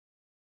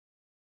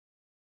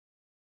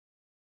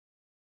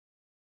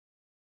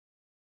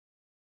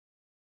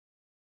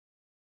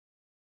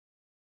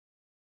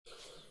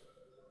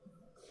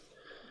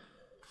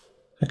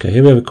Okay,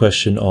 here we have a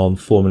question on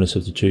formula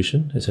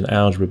substitution. It's an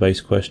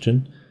algebra-based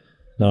question.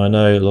 Now I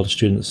know a lot of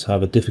students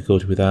have a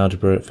difficulty with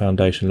algebra at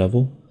foundation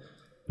level,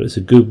 but it's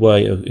a good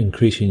way of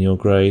increasing your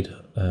grade,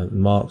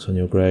 marks on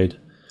your grade,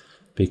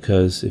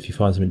 because if you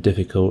find something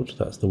difficult,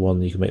 that's the one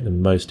that you can make the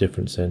most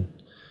difference in.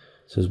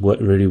 So it's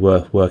really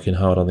worth working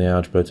hard on the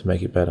algebra to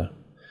make it better.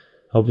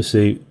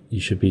 Obviously, you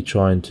should be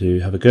trying to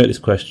have a go at this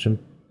question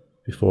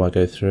before I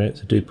go through it,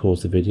 so do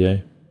pause the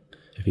video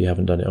if you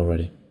haven't done it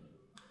already.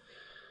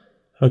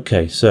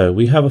 Okay, so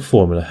we have a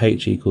formula,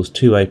 h equals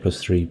 2a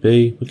plus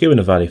 3b. We're given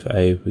a value for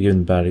a, we're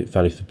given a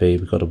value for b,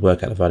 we've got to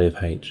work out the value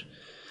of h.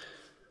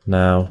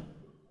 Now,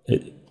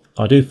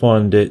 I do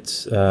find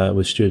it,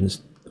 with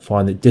students,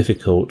 find it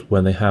difficult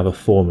when they have a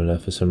formula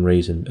for some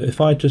reason. If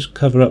I just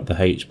cover up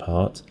the h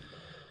part,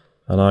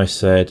 and I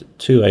said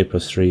 2a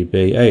plus 3b,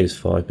 a is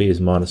 5, b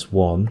is minus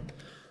 1,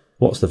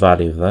 what's the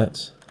value of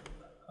that?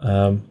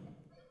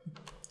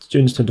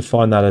 Students tend to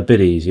find that a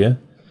bit easier.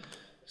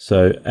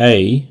 So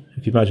a,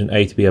 if you imagine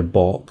a to be a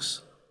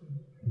box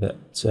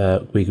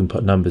that we can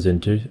put numbers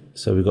into,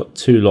 so we've got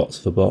two lots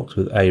of a box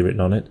with a written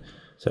on it.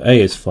 So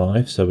a is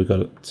 5, so we've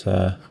got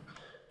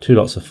two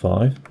lots of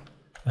 5,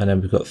 and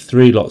then we've got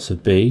three lots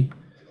of b,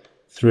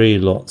 three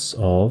lots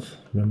of,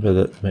 remember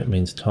that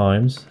means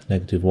times,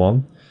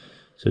 -1.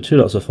 So two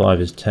lots of 5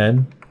 is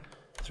 10,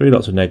 three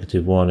lots of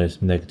 -1 is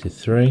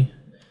 -3,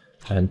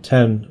 and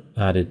 10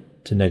 added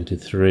to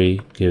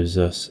 -3 gives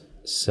us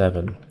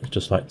 7. It's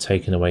just like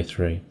taking away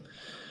 3.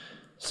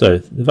 So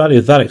the value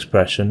of that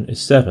expression is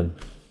 7.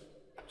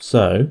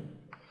 So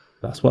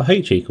that's what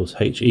h equals.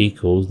 H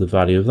equals the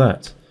value of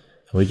that.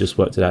 And we just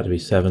worked it out to be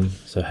 7.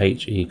 So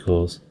h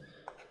equals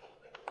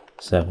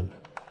 7.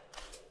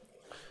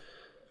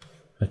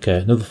 Okay,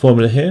 another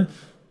formula here.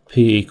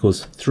 P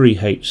equals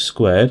 3h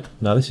squared.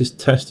 Now this is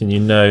testing you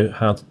know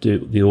how to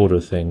do the order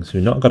of things.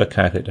 We've not got a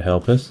calculator to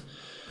help us.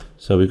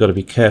 So we've got to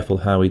be careful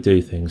how we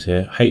do things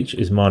here. H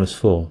is minus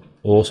 4.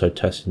 Also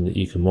testing that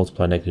you can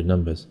multiply negative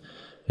numbers.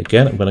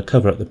 Again, I'm going to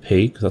cover up the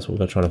p because that's what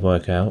we're trying to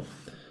work out,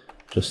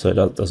 just so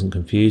that doesn't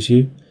confuse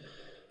you.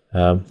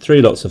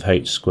 3 lots of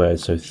h squared,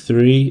 so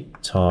 3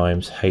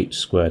 times h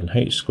squared, and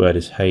h squared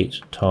is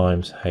h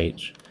times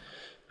h.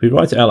 If we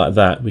write it out like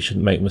that, we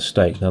shouldn't make a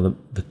mistake. Now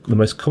the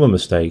most common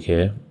mistake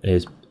here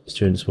is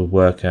students will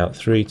work out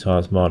 3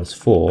 times minus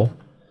 4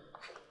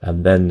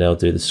 and then they'll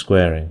do the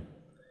squaring,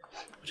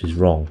 which is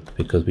wrong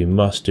because we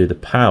must do the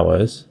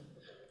powers.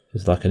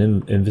 There's like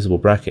an invisible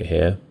bracket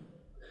here.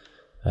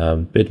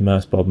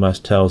 BidMaths,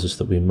 BobMaths tells us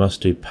that we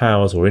must do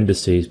powers or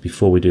indices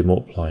before we do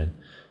multiplying.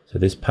 So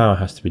this power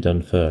has to be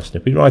done first.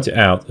 And if we write it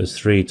out as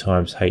 3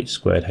 times h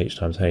squared, h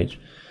times h,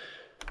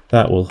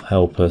 that will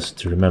help us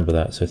to remember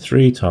that. So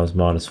 3 times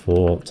minus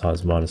 4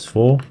 times minus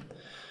 4.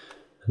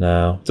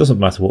 Now, it doesn't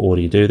matter what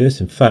order you do this.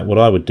 In fact, what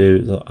I would do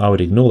is I would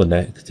ignore the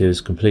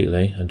negatives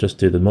completely and just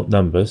do the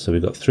numbers. So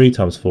we've got 3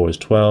 times 4 is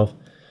 12,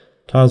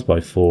 times by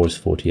 4 is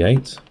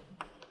 48.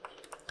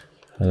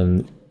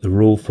 And the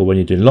rule for when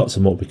you're doing lots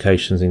of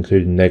multiplications,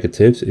 including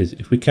negatives, is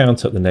if we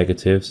count up the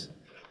negatives,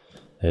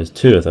 there's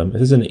 2 of them. If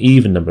there's an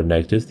even number of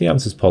negatives, the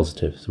answer is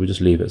positive, so we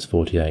just leave it as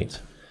 48.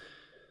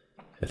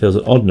 If there was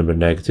an odd number of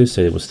negatives,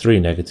 say there was 3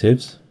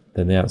 negatives,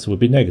 then the answer would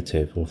be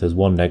negative. Or if there's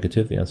 1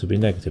 negative, the answer would be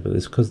negative. But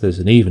because there's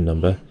an even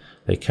number,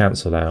 they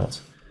cancel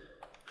out,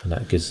 and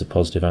that gives us a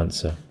positive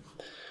answer.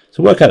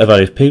 So work out the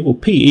value of p. Well,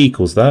 p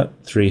equals that,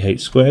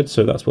 3h squared,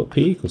 so that's what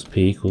p equals.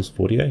 P equals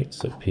 48,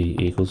 so p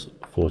equals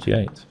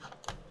 48.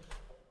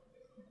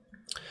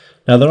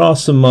 Now there are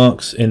some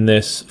marks in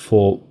this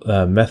for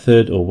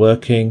method or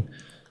working.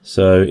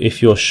 So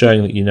if you're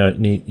showing that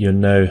you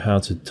know how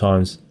to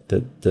times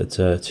that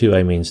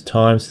 2a means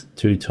times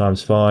 2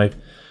 times 5,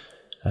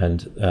 and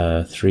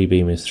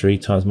 3b means 3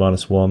 times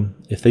minus 1.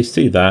 If they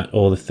see that,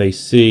 or if they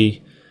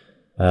see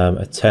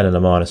a 10 and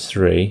a minus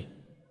 3,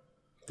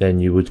 then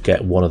you would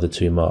get one of the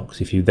 2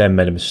 marks. If you then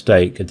made a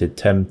mistake and did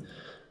 10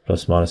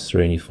 plus minus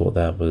 3 and you thought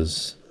that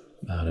was,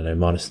 I don't know,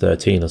 minus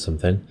 13 or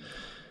something,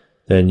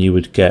 then you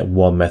would get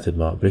 1 method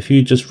mark. But if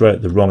you just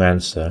wrote the wrong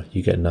answer,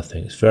 you get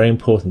nothing. It's very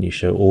important you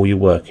show all your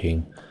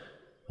working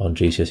on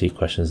GCSE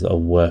questions that are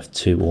worth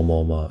 2 or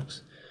more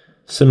marks.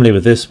 Similarly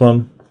with this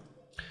one,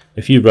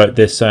 if you wrote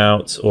this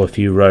out, or if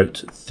you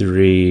wrote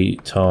 3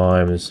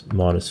 times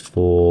minus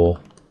 4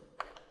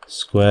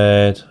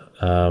 squared,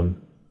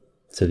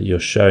 so that you're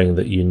showing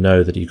that you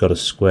know that you've got a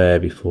square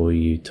before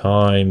you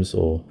times,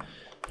 or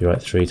you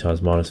write 3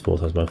 times minus 4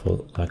 times minus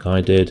 4 like I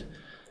did,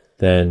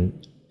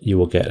 then you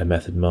will get a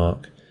method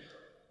mark.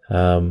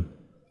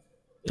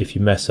 If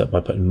you mess up by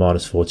putting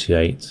minus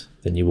 48,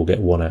 then you will get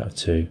 1 out of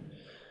 2.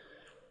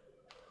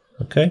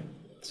 Okay,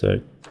 so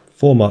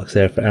 4 marks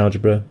there for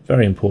algebra.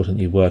 Very important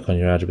you work on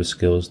your algebra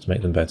skills to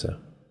make them better.